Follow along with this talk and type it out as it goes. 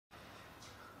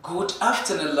Good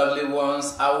afternoon, lovely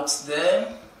ones out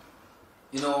there.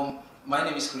 My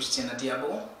name is Christian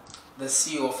Adiabo, the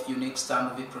CEO of Unique Star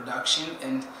Movie Production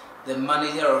and the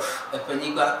manager of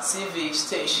Ewenyigba TV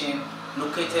station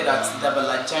located at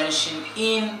Dabala Junction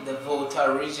in the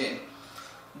Volta region.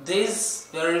 This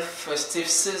very festive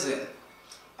season,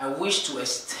 I wish to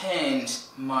extend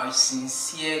my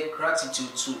sincere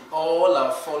gratitude to all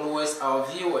our followers, our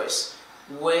viewers,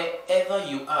 wherever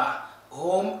you are,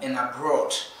 home and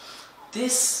abroad.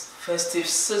 This festive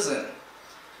season,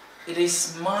 it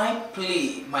is my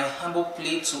plea, my humble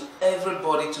plea to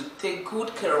everybody to take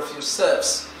good care of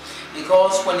yourselves,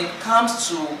 because when it comes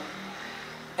to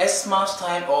Xmas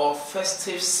time or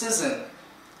festive season,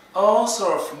 all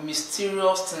sort of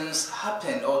mysterious things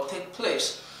happen or take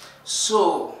place.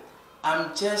 So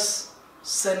I'm just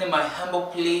sending my humble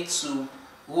plea to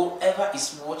whoever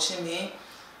is watching me.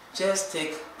 Just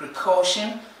take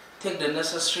precaution, take the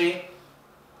necessary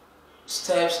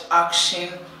steps, action.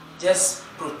 Just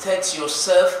protect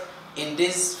yourself in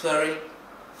this very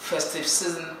festive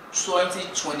season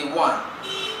 2021.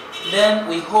 Then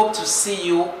we hope to see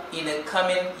you in the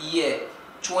coming year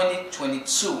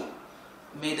 2022.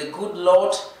 May the good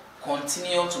Lord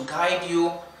continue to guide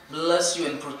you, bless you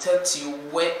and protect you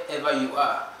wherever you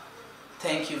are.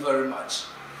 Thank you very much.